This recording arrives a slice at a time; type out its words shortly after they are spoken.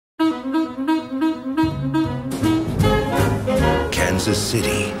Kansas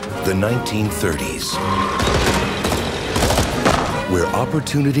City, the 1930s, where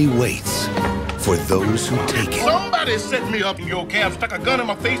opportunity waits for those who take it. Somebody set me up in your cab, stuck a gun in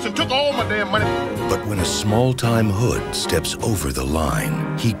my face, and took all my damn money. But when a small-time hood steps over the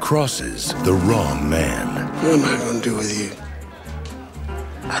line, he crosses the wrong man. What am I gonna do with you?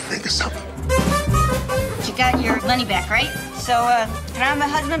 I think of something. You got your money back, right? So, can I have my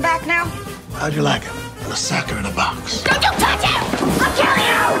husband back now? How'd you like him? A sucker in a box. Don't you touch him! I'll kill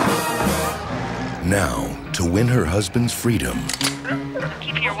you! Now, to win her husband's freedom,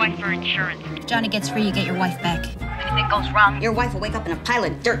 Keep your wife for insurance. Johnny gets free, you get your wife back. If anything goes wrong, Your wife will wake up in a pile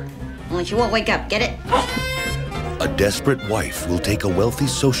of dirt. Only she won't wake up, get it? a desperate wife will take a wealthy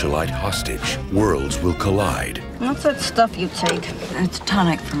socialite hostage. Worlds will collide. What's that stuff you take? It's a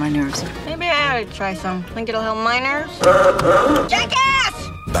tonic for my nerves. Maybe I ought to try some. Think it'll help my nerves? Jackass!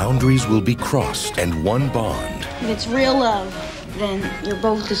 Boundaries will be crossed, and one bond If it's real love, then you're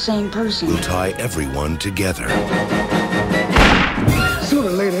both the same person. will tie everyone together. Sooner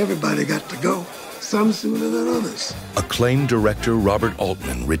or later, everybody got to go. Some sooner than others. Acclaimed director Robert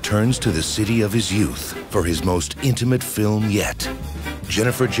Altman returns to the city of his youth for his most intimate film yet.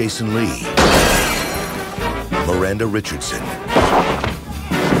 Jennifer Jason Leigh, Miranda Richardson,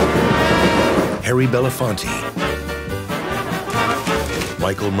 Harry Belafonte,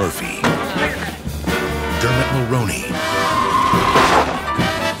 Michael Murphy, Dermot Mulroney,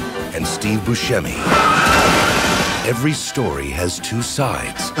 and Steve Buscemi. Every story has two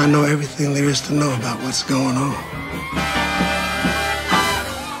sides. I know everything there is to know about what's going on.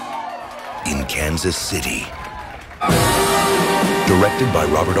 In Kansas City. Directed by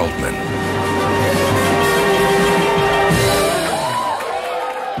Robert Altman.